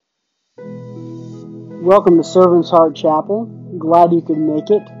Welcome to Servant's Heart Chapel. Glad you could make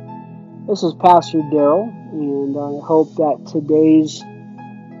it. This is Pastor Daryl, and I hope that today's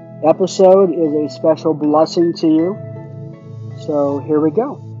episode is a special blessing to you. So here we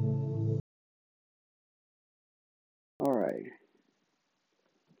go. All right.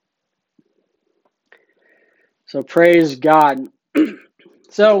 So praise God.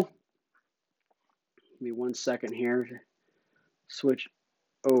 So, give me 1 second here to switch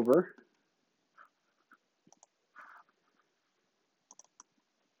over.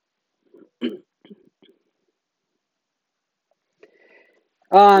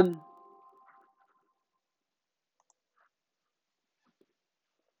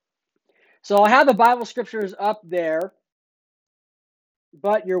 So I'll have the Bible scriptures up there,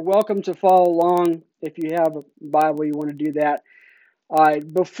 but you're welcome to follow along if you have a Bible, you want to do that.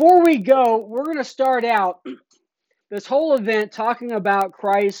 Before we go, we're going to start out this whole event talking about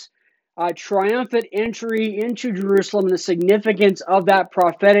Christ's triumphant entry into Jerusalem and the significance of that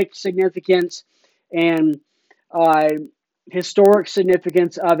prophetic significance and historic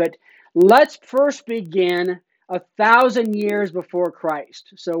significance of it. Let's first begin 1,000 years before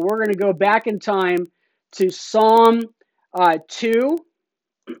Christ. So we're going to go back in time to Psalm 2.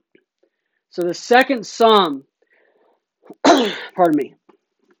 So the second Psalm, pardon me.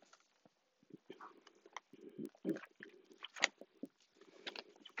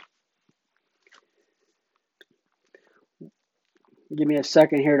 Give me a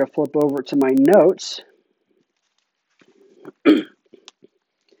second here to flip over to my notes.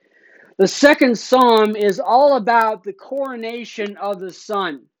 The second Psalm is all about the coronation of the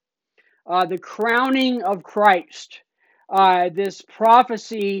Son, the crowning of Christ, this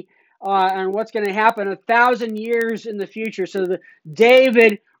prophecy on what's going to happen 1,000 years in the future. So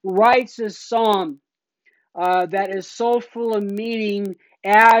David writes this psalm that is so full of meaning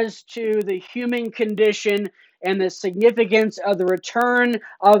as to the human condition and the significance of the return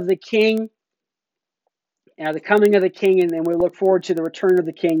of the King, the coming of the King, and then we look forward to the return of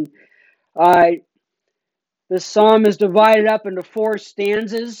the King. This psalm is divided up into 4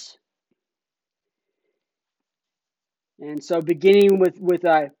 stanzas. And so beginning with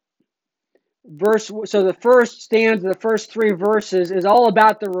verse, so the first stanza, the first 3 verses is all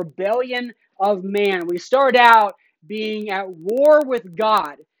about the rebellion of man. We start out being at war with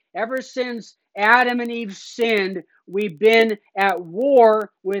God. Ever since Adam and Eve sinned, we've been at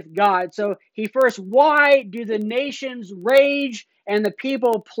war with God. So why do the nations rage and the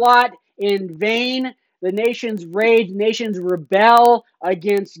people plot in vain? The nations rage, nations rebel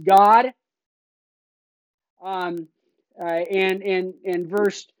against God. And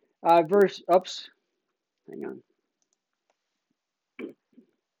verse, hang on.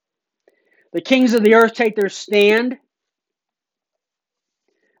 The kings of the earth take their stand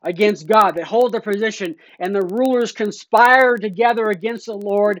against God. They hold their position, and the rulers conspire together against the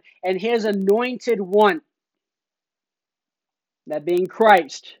Lord and his anointed one, that being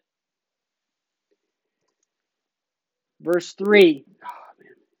Christ. Verse 3.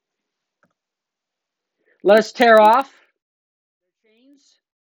 Let us tear off their chains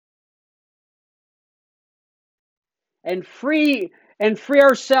and free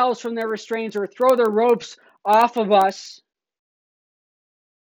ourselves from their restraints, or throw their ropes off of us.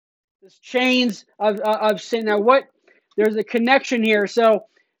 This chains of sin. Now, there's a connection here. So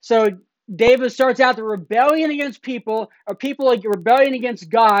David starts out the rebellion against people, or people like rebellion against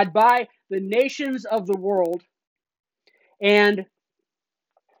God by the nations of the world, and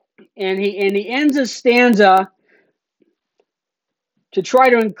he ends his stanza to try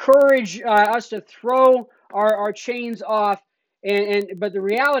to encourage us to throw our chains off. But the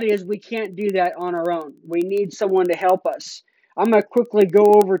reality is we can't do that on our own. We need someone to help us. I'm going to quickly go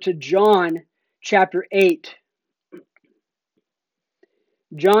over to John chapter 8.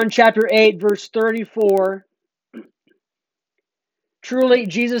 John chapter 8, verse 34. Truly,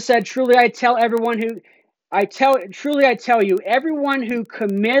 Jesus said, truly I tell you, everyone who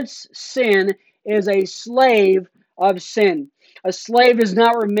commits sin is a slave of sin. A slave does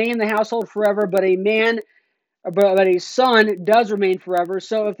not remain in the household forever, but a son does remain forever.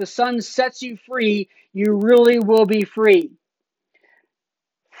 So if the Son sets you free, you really will be free.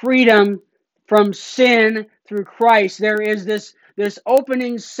 Freedom from sin through Christ. There is this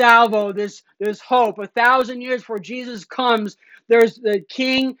opening salvo, this hope. 1,000 years before Jesus comes, there's the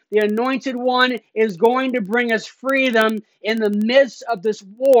King, the Anointed One, is going to bring us freedom in the midst of this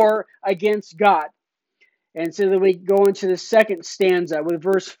war against God. And so then we go into the second stanza with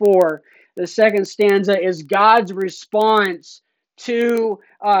verse 4. The second stanza is God's response to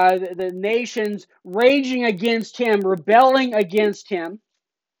the nations raging against him, rebelling against him.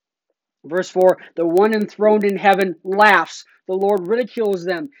 Verse 4, the one enthroned in heaven laughs. The Lord ridicules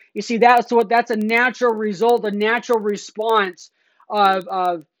them. You see, that's a natural result, a natural response of,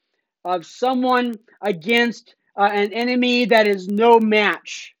 of, of someone against an enemy that is no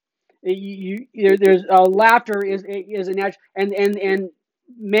match. There's laughter is a natural, and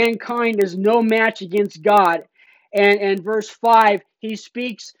mankind is no match against God. And verse 5, he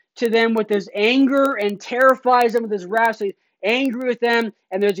speaks to them with his anger and terrifies them with his wrath. So he's angry with them,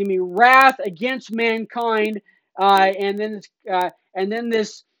 and there's going to be wrath against mankind. And then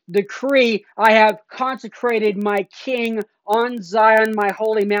this decree: I have consecrated my king on Zion, my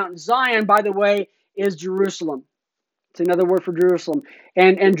holy mountain. Zion, by the way, is Jerusalem. It's another word for Jerusalem.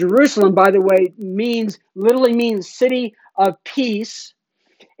 And Jerusalem, by the way, literally means city of peace.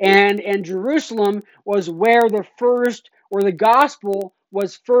 And Jerusalem was where the gospel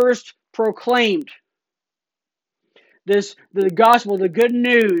was first proclaimed. The gospel, the good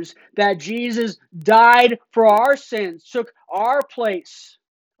news that Jesus died for our sins, took our place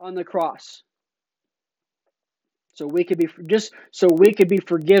on the cross. So we could be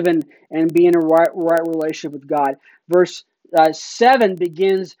forgiven and be in a right relationship with God. Verse 7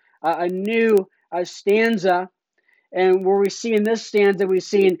 begins a new stanza, and where we see in this stanza, we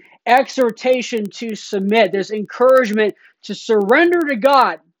see an exhortation to submit. There's encouragement to surrender to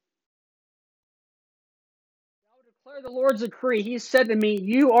God. I will declare the Lord's decree. He said to me,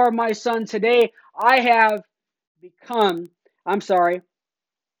 "You are my son. Today I have become." I'm sorry.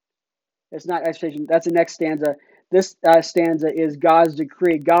 It's not exhortation. That's the next stanza. This stanza is God's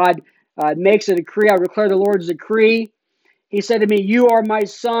decree. God makes a decree. I declare the Lord's decree. He said to me, "You are my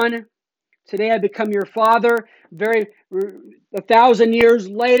son. Today I become your father." 1,000 years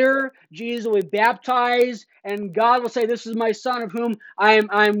later, Jesus will be baptized, and God will say, "This is my son, of whom I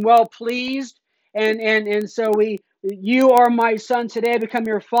am well pleased." And so you are my son. Today I become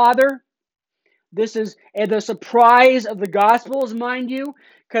your father. This is the surprise of the Gospels, mind you,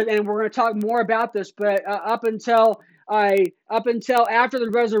 and we're going to talk more about this. But up until after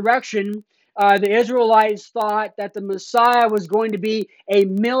the resurrection, the Israelites thought that the Messiah was going to be a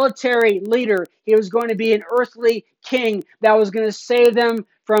military leader. He was going to be an earthly king that was going to save them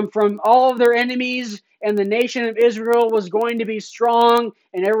from all of their enemies, and the nation of Israel was going to be strong,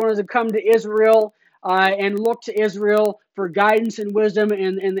 and everyone was to come to Israel. And look to Israel for guidance and wisdom,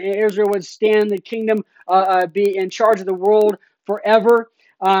 and Israel would stand the kingdom, be in charge of the world forever.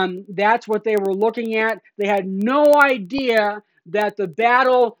 That's what they were looking at. They had no idea that the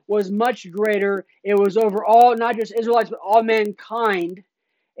battle was much greater. It was over all, not just Israelites, but all mankind.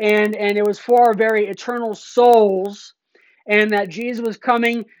 And it was for our very eternal souls. And that Jesus was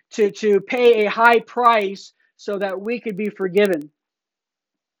coming to pay a high price so that we could be forgiven.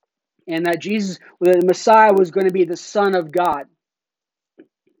 And that Jesus, the Messiah, was going to be the Son of God.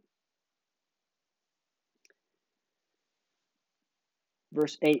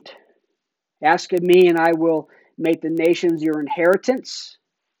 Verse 8. Ask of me, and I will make the nations your inheritance,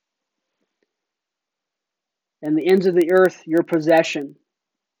 and the ends of the earth your possession.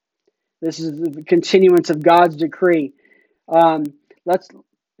 This is the continuance of God's decree. So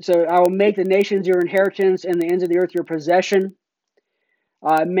I will make the nations your inheritance, and the ends of the earth your possession.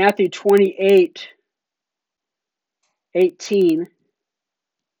 Matthew 28:18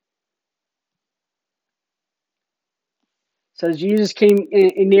 says, Jesus came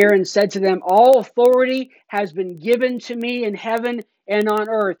near and said to them, "All authority has been given to me in heaven and on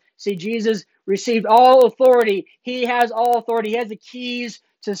earth." See, Jesus received all authority. He has all authority. He has the keys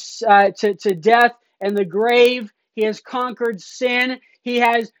to death and the grave. He has conquered sin. He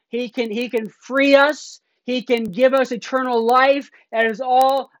can free us. He can give us eternal life. That is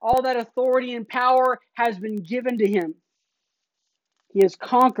all that authority and power has been given to him. He has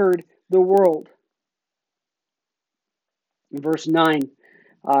conquered the world. In verse 9,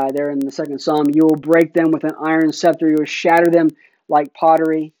 there in the second Psalm, you will break them with an iron scepter. You will shatter them like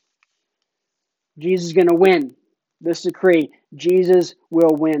pottery. Jesus is going to win this decree. Jesus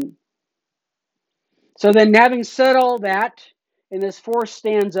will win. So then, having said all that, in this fourth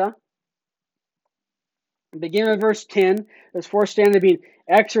stanza, beginning of verse 10, this fourth stanza being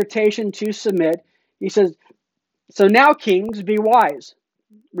exhortation to submit, he says, "So now, kings, be wise.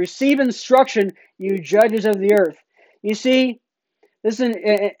 Receive instruction, you judges of the earth." You see, this is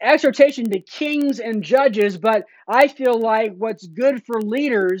an exhortation to kings and judges, but I feel like what's good for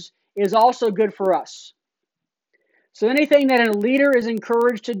leaders is also good for us. So anything that a leader is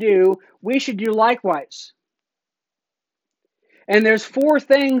encouraged to do, we should do likewise. And there's four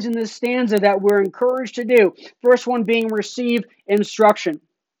things in this stanza that we're encouraged to do. First one being receive instruction.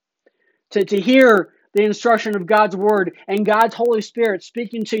 To hear the instruction of God's word and God's Holy Spirit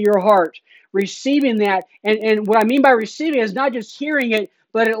speaking to your heart, receiving that. And what I mean by receiving is not just hearing it,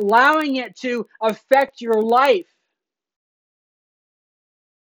 but allowing it to affect your life.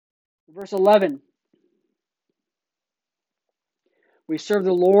 Verse 11. We serve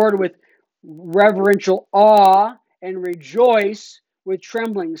the Lord with reverential awe and rejoice with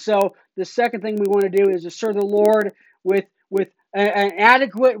trembling. So the second thing we want to do is to serve the Lord with an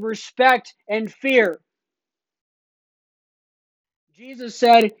adequate respect and fear. Jesus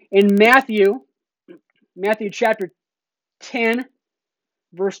said in Matthew chapter 10,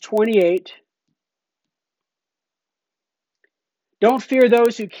 verse 28, don't fear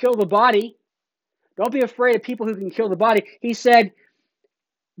those who kill the body. Don't be afraid of people who can kill the body. He said,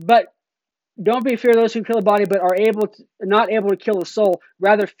 but don't be fear those who kill the body, but are not able to kill the soul.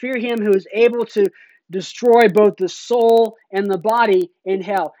 Rather, fear him who is able to destroy both the soul and the body in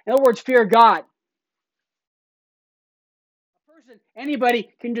hell. In other words, fear God. Anybody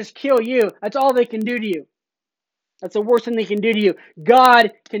can just kill you. That's all they can do to you. That's the worst thing they can do to you.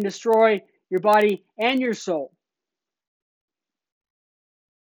 God can destroy your body and your soul.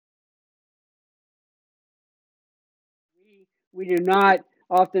 We do not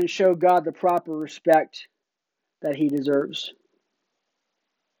often show God the proper respect that he deserves.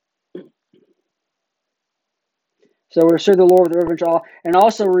 So we serve the Lord with reverential awe and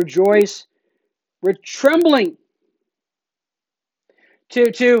also rejoice with trembling.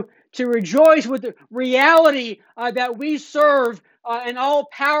 To rejoice with the reality that we serve an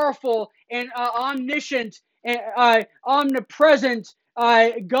all-powerful and omniscient and omnipresent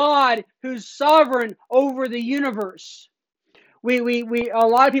God who's sovereign over the universe. We a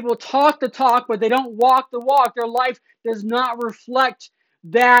lot of people talk the talk, but they don't walk the walk. Their life does not reflect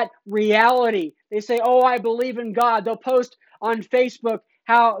that reality. They say, "Oh, I believe in God." They'll post on Facebook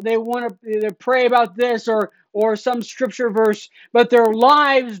how they want to pray about this or some scripture verse, but their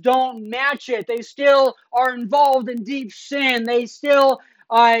lives don't match it. They still are involved in deep sin. They still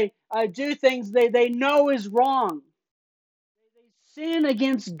do things they know is wrong. They sin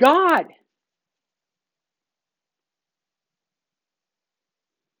against God.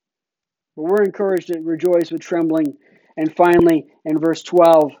 But we're encouraged to rejoice with trembling. And finally, in verse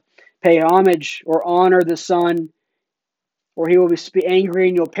 12, pay homage or honor the Son, or he will be angry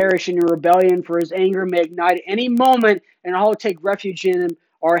and you'll perish in your rebellion, for his anger may ignite at any moment, and all who take refuge in him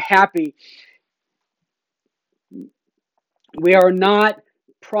are happy. We are not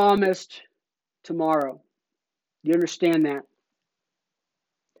promised tomorrow. Do you understand that?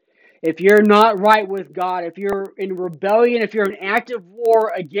 If you're not right with God, if you're in rebellion, if you're in active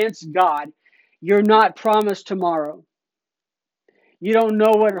war against God, you're not promised tomorrow. You don't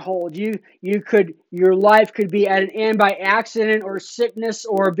know what it holds. Your life could be at an end by accident or sickness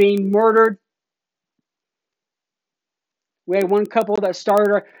or being murdered. We had one couple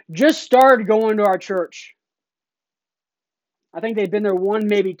that just started going to our church. I think they'd been there one,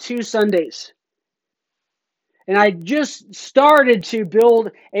 maybe 2 Sundays. And I just started to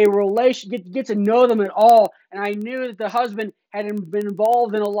build a relationship, get to know them at all. And I knew that the husband had been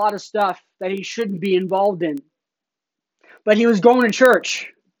involved in a lot of stuff that he shouldn't be involved in. But he was going to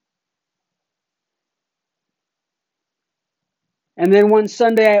church. And then one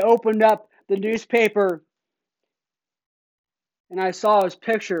Sunday I opened up the newspaper and I saw his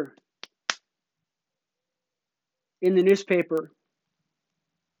picture in the newspaper.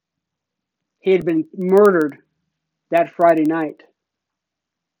 He had been murdered that Friday night.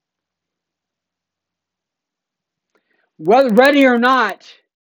 Whether ready or not,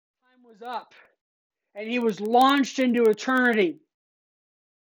 time was up. And he was launched into eternity.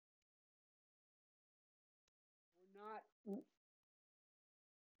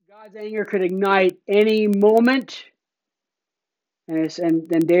 God's anger could ignite any moment. And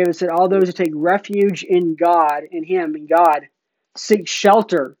then David said, all those who take refuge in God, in him, in God, seek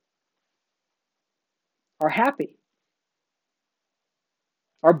shelter, are happy,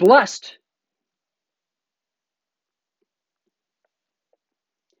 are blessed.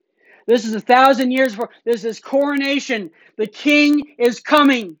 This is 1,000 years before. This is coronation. The king is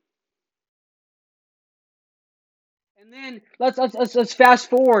coming. And then let's fast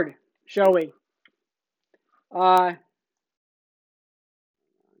forward, shall we? Let's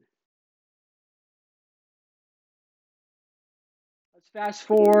fast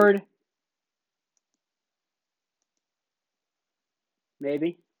forward.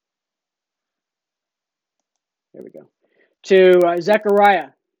 Maybe. There we go. To Zechariah.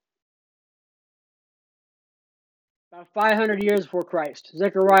 About 500 years before Christ.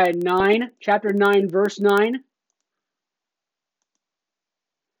 Zechariah 9, chapter 9, verse 9.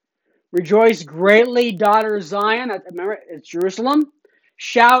 Rejoice greatly, daughter Zion. Remember, it's Jerusalem.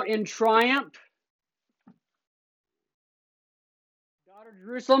 Shout in triumph, daughter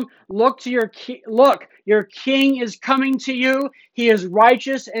Jerusalem. Look to your look, your king is coming to you. He is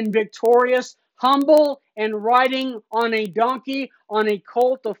righteous and victorious, humble and riding on a donkey, on a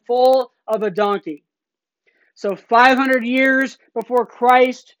colt, the foal of a donkey. So 500 years before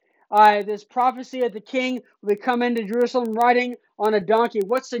Christ, this prophecy of the king would come into Jerusalem riding on a donkey.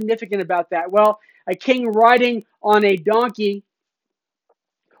 What's significant about that? Well, a king riding on a donkey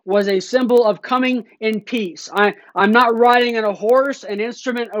was a symbol of coming in peace. I'm not riding on a horse, an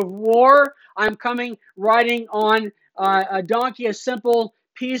instrument of war. I'm coming riding on a donkey, a simple,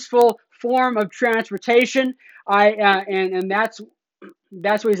 peaceful form of transportation. And that's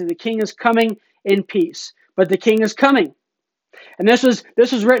what he said. The king is coming in peace, but the king is coming. And this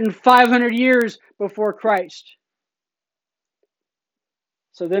was written 500 years before Christ.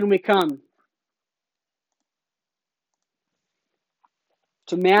 So then we come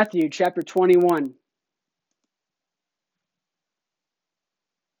to Matthew chapter 21.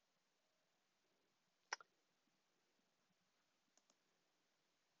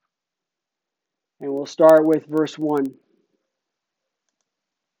 And we'll start with verse 1.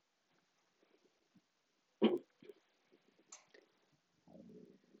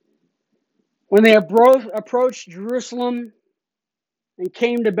 When they approached Jerusalem and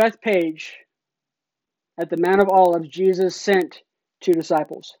came to Bethphage at the Mount of Olives, Jesus sent 2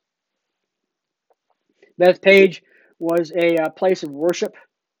 disciples. Bethphage was a place of worship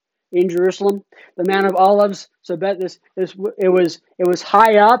in Jerusalem. The Mount of Olives, so it was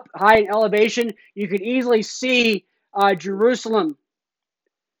high up, high in elevation. You could easily see Jerusalem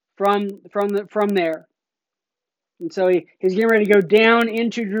from there. And so he's getting ready to go down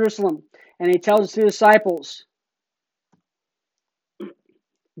into Jerusalem, and he tells his 2 disciples,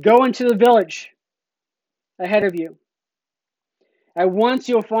 "Go into the village ahead of you. At once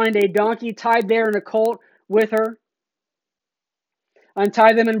you'll find a donkey tied there and a colt with her.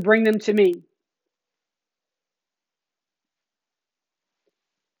 Untie them and bring them to me.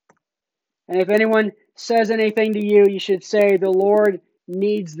 And if anyone says anything to you, you should say, 'The Lord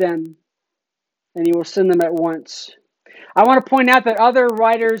needs them,' and he will send them at once." I want to point out that other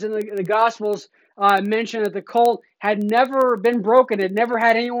writers in the Gospels mention that the colt had never been broken, had never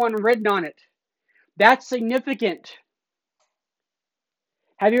had anyone ridden on it. That's significant.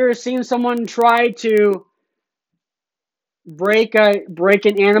 Have you ever seen someone try to break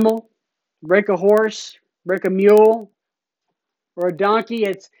an animal, break a horse, break a mule, or a donkey?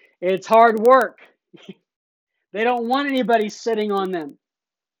 It's hard work. They don't want anybody sitting on them.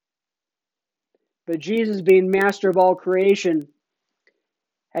 But Jesus, being master of all creation,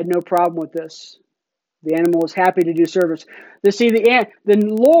 had no problem with this. The animal was happy to do service. You see, the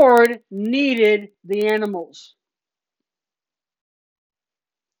Lord needed the animals.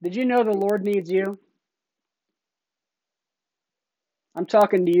 Did you know the Lord needs you? I'm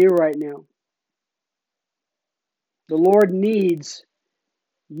talking to you right now. The Lord needs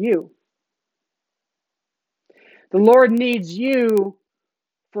you. The Lord needs you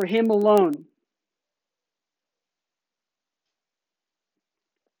for Him alone.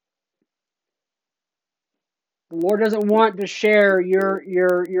 The Lord doesn't want to share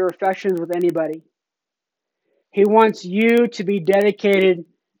your affections with anybody. He wants you to be dedicated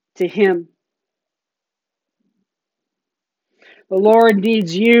to Him. The Lord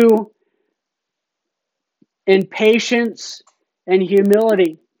needs you in patience and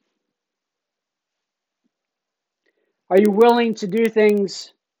humility. Are you willing to do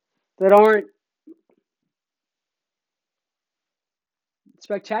things that aren't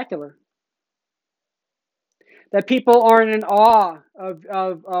spectacular? That people aren't in awe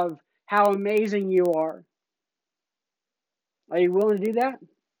of how amazing you are? Are you willing to do that?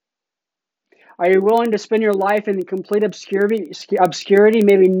 Are you willing to spend your life in complete obscurity?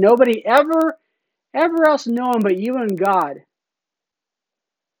 Maybe nobody ever else knowing but you and God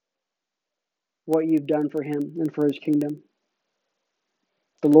what you've done for Him and for His kingdom.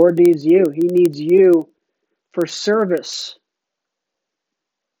 The Lord needs you. He needs you for service.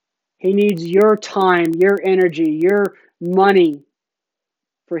 He needs your time, your energy, your money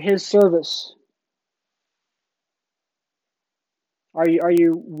for His service. Are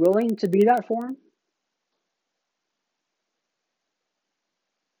you willing to be that for Him?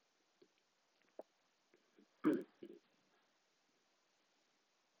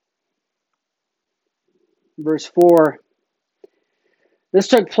 Verse 4. This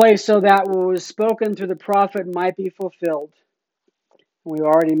took place so that what was spoken through the prophet might be fulfilled. We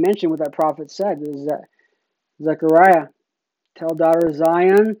already mentioned what that prophet said. This is Zechariah Tell daughter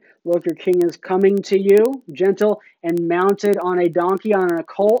Zion, look, your king is coming to you, gentle and mounted on a donkey, on a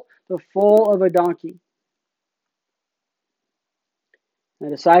colt, the foal of a donkey. The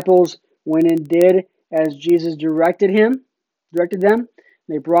disciples went and did as Jesus directed them.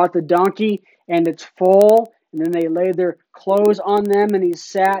 They brought the donkey and its foal, and then they laid their clothes on them, and he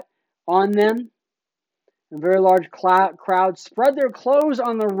sat on them. A very large crowd spread their clothes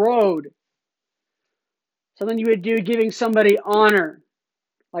on the road. Something you would do giving somebody honor,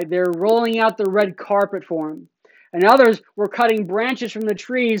 like they're rolling out the red carpet for him. And others were cutting branches from the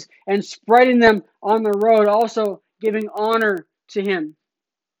trees and spreading them on the road, also giving honor to him.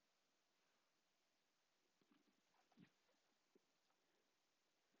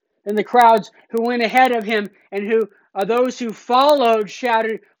 And the crowds who went ahead of him and those who followed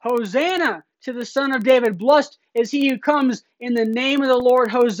shouted, Hosanna to the Son of David. Blessed is he who comes in the name of the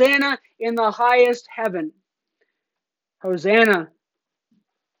Lord. Hosanna in the highest heaven. Hosanna,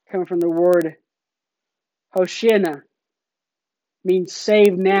 coming from the word Hoshina, means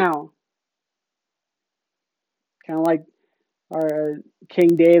save now. Kind of like our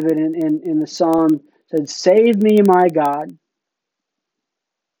King David in the psalm said, save me, my God.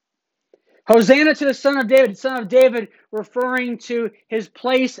 Hosanna to the Son of David. Son of David referring to his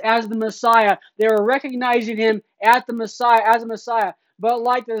place as the Messiah. They were recognizing him as the Messiah. But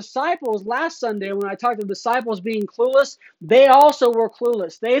like the disciples last Sunday, when I talked to the disciples being clueless, they also were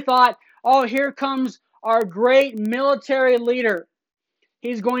clueless. They thought, oh, here comes our great military leader.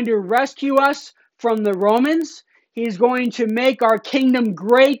 He's going to rescue us from the Romans. He's going to make our kingdom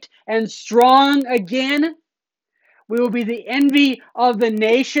great and strong again. We will be the envy of the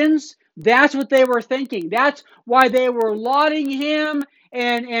nations. That's what they were thinking. That's why they were lauding him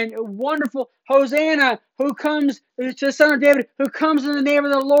and wonderful Hosanna, who comes to the Son of David, who comes in the name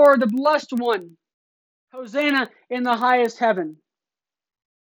of the Lord, the blessed one. Hosanna in the highest heaven.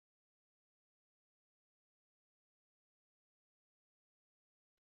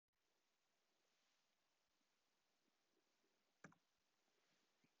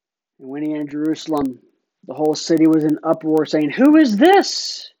 And when he entered Jerusalem, the whole city was in uproar, saying, who is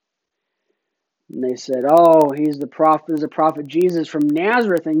this? And they said, oh, he's the prophet Jesus from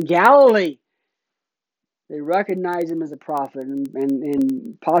Nazareth in Galilee. They recognized him as a prophet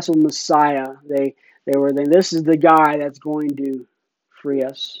and possible Messiah. They were thinking, this is the guy that's going to free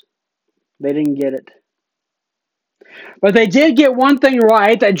us. They didn't get it. But they did get one thing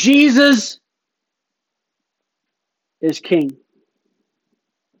right, that Jesus is king.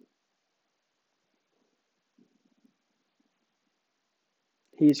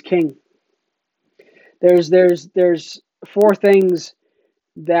 He's king. There's four things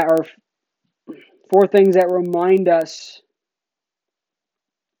that remind us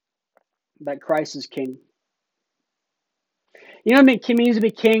that Christ is king. You know what it means to be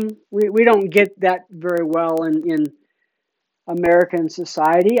king? We don't get that very well in American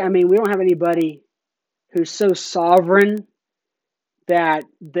society. I mean, we don't have anybody who's so sovereign that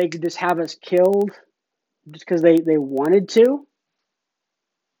they could just have us killed just because they wanted to.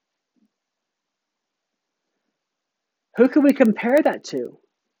 Who could we compare that to?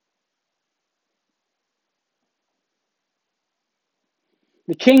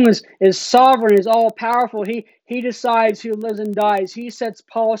 The king is sovereign, is all-powerful. He decides who lives and dies. He sets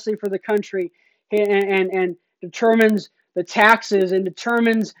policy for the country and determines the taxes and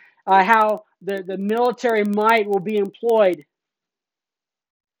determines how the military might will be employed.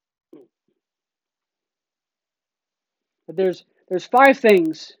 But there's four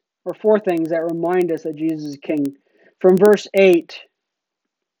things that remind us that Jesus is king. From verse 8,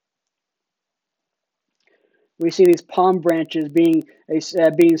 we see these palm branches being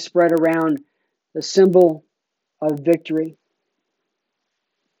spread around, the symbol of victory.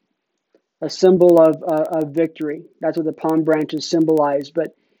 A symbol of victory. That's what the palm branches symbolize.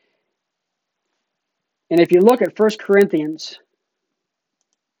 And if you look at 1 Corinthians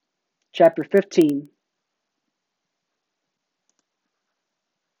chapter 15,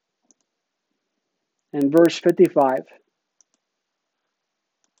 and verse 55,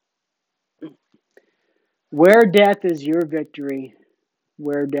 where death is your victory,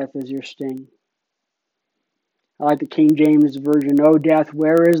 where death is your sting. I like the King James Version. O death,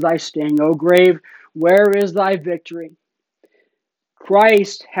 where is thy sting? O grave, where is thy victory?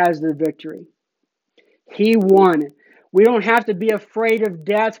 Christ has the victory. He won. We don't have to be afraid of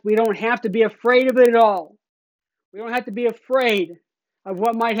death. We don't have to be afraid of it at all. We don't have to be afraid of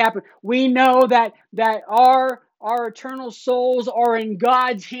what might happen. We know that our eternal souls are in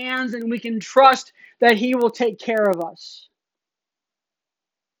God's hands, and we can trust that He will take care of us.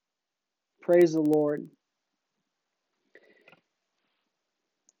 Praise the Lord.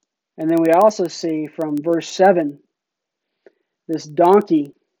 And then we also see from verse 7, this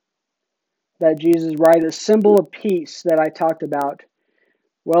donkey that Jesus rides, a symbol of peace that I talked about.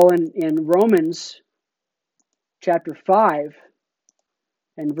 Well, in Romans chapter 5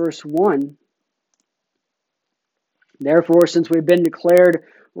 and verse 1, therefore, since we've been declared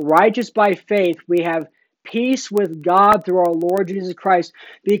righteous by faith, we have peace with God through our Lord Jesus Christ.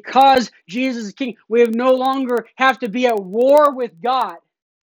 Because Jesus is King, we no longer have to be at war with God.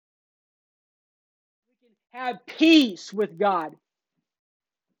 We can have peace with God.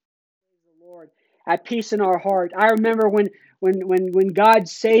 Praise the Lord. At peace in our heart. I remember when God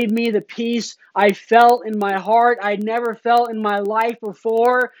saved me, the peace I felt in my heart, I'd never felt in my life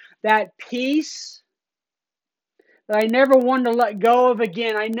before. That peace that I never wanted to let go of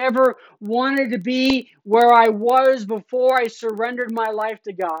again. I never wanted to be where I was before I surrendered my life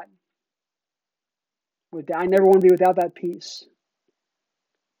to God. I never want to be without that peace.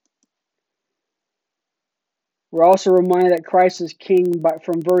 We're also reminded that Christ is King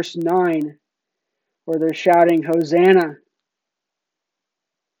from verse 9, where they're shouting, Hosanna.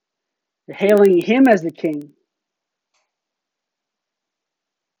 They're hailing Him as the King.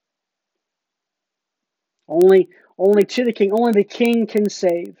 Only to the King. Only the King can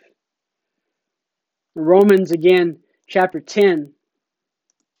save. Romans again, chapter 10.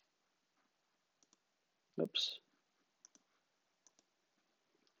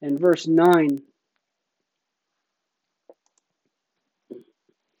 In verse 9.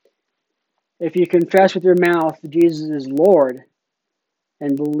 If you confess with your mouth Jesus is Lord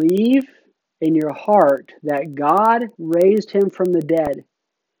and believe in your heart that God raised Him from the dead,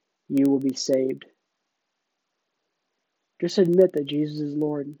 you will be saved. Just admit that Jesus is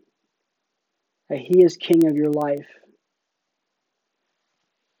Lord, that He is King of your life,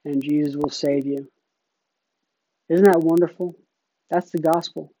 and Jesus will save you. Isn't that wonderful? That's the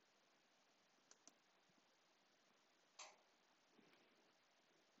gospel.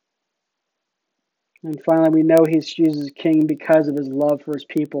 And finally, we know Jesus is King because of His love for His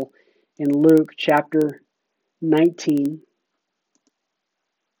people. In Luke chapter 19,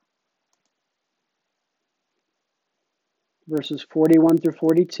 verses 41 through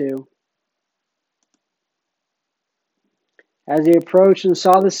 42. As He approached and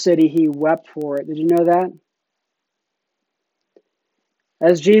saw the city, He wept for it. Did you know that?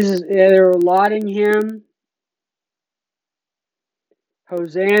 As Jesus, they were lauding Him,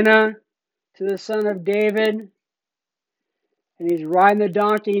 Hosanna to the Son of David, and He's riding the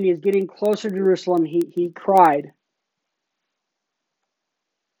donkey and He's getting closer to Jerusalem, he cried,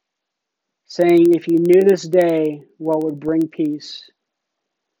 saying, if you knew this day what would bring peace,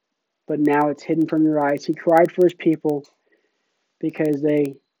 but now it's hidden from your eyes. He cried for His people because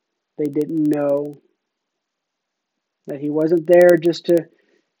they didn't know that He wasn't there just to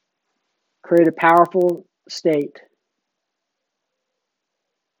create a powerful state.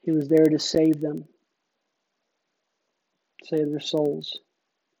 He was there to save them, save their souls.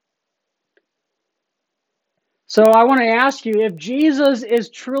 So I want to ask you, if Jesus is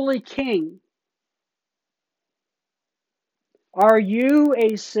truly King, are you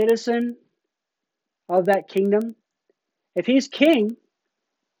a citizen of that kingdom? If He's King,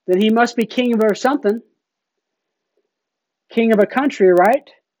 then He must be king over something. King of a country, right?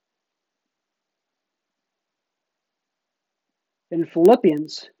 In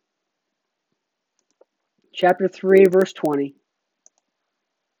Philippians chapter 3, verse 20,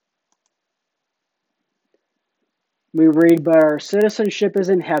 we read, but our citizenship is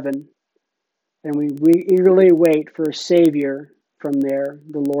in heaven, and we eagerly wait for a Savior from there,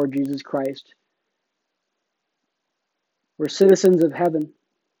 the Lord Jesus Christ. We're citizens of heaven.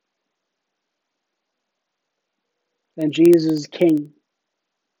 And Jesus is King.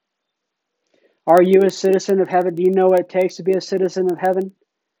 Are you a citizen of heaven? Do you know what it takes to be a citizen of heaven?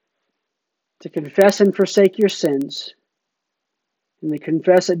 To confess and forsake your sins, and to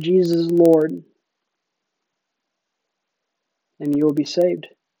confess that Jesus is Lord, and you will be saved.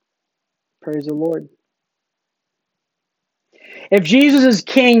 Praise the Lord. If Jesus is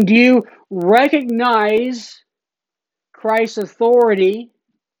King, do you recognize Christ's authority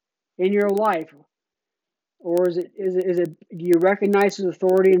in your life? Or do you recognize His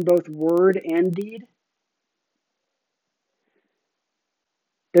authority in both word and deed?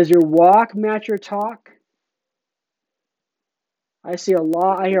 Does your walk match your talk? I hear a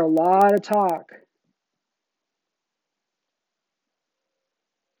lot of talk.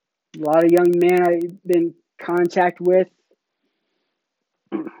 A lot of young men I've been in contact with,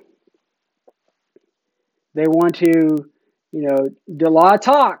 they want to, do a lot of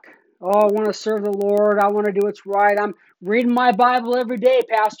talk. Oh, I want to serve the Lord. I want to do what's right. I'm reading my Bible every day,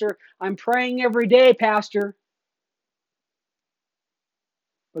 Pastor. I'm praying every day, Pastor.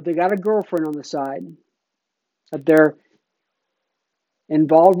 But they got a girlfriend on the side that they're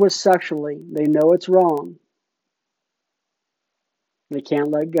involved with sexually. They know it's wrong. They can't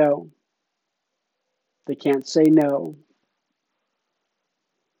let go. They can't say no.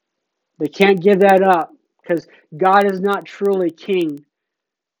 They can't give that up because God is not truly king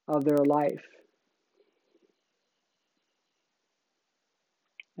of their life.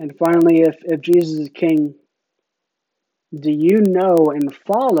 And finally, if Jesus is king, do you know and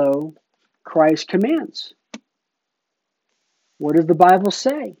follow Christ's commands? What does the Bible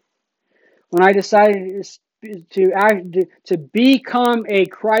say? When I decided to become a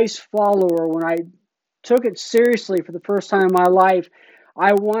Christ follower, when I took it seriously for the first time in my life,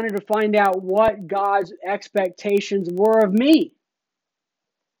 I wanted to find out what God's expectations were of me.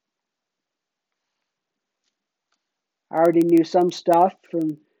 I already knew some stuff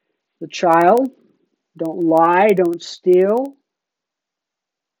from the child. Don't lie, don't steal.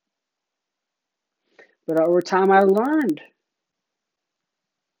 But over time I learned.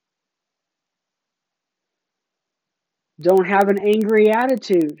 Don't have an angry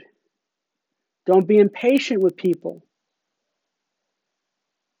attitude. Don't be impatient with people.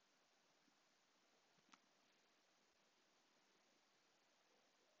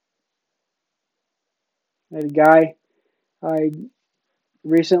 I had a guy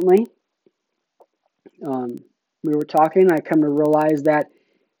recently, we were talking, I come to realize that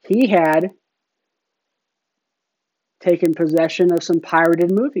he had taken possession of some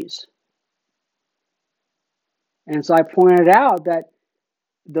pirated movies. And so I pointed out that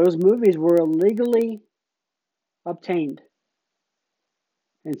those movies were illegally obtained.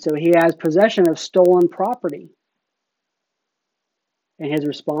 And so he has possession of stolen property. And his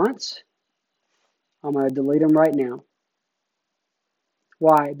response, I'm going to delete them right now.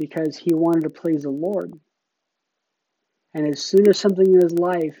 Why? Because he wanted to please the Lord. And as soon as something in his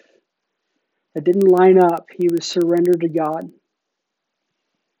life that didn't line up, he was surrendered to God,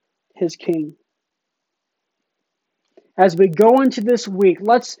 his King. As we go into this week,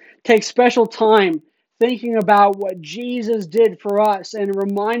 let's take special time thinking about what Jesus did for us and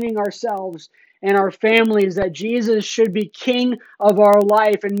reminding ourselves and our families that Jesus should be King of our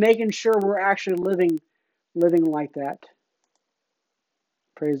life and making sure we're actually living like that.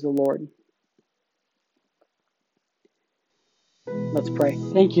 Praise the Lord. Let's pray.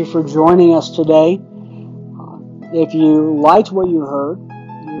 Thank you for joining us today. If you liked what you heard,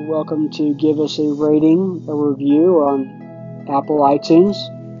 you're welcome to give us a rating, a review on Apple iTunes.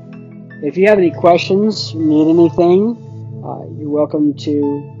 If you have any questions, need anything, you're welcome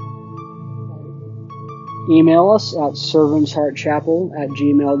to email us at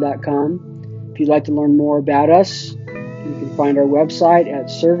servantsheartchapel@gmail.com. If you'd like to learn more about us, you can find our website at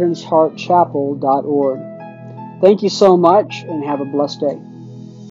servantsheartchapel.org. Thank you so much and have a blessed day.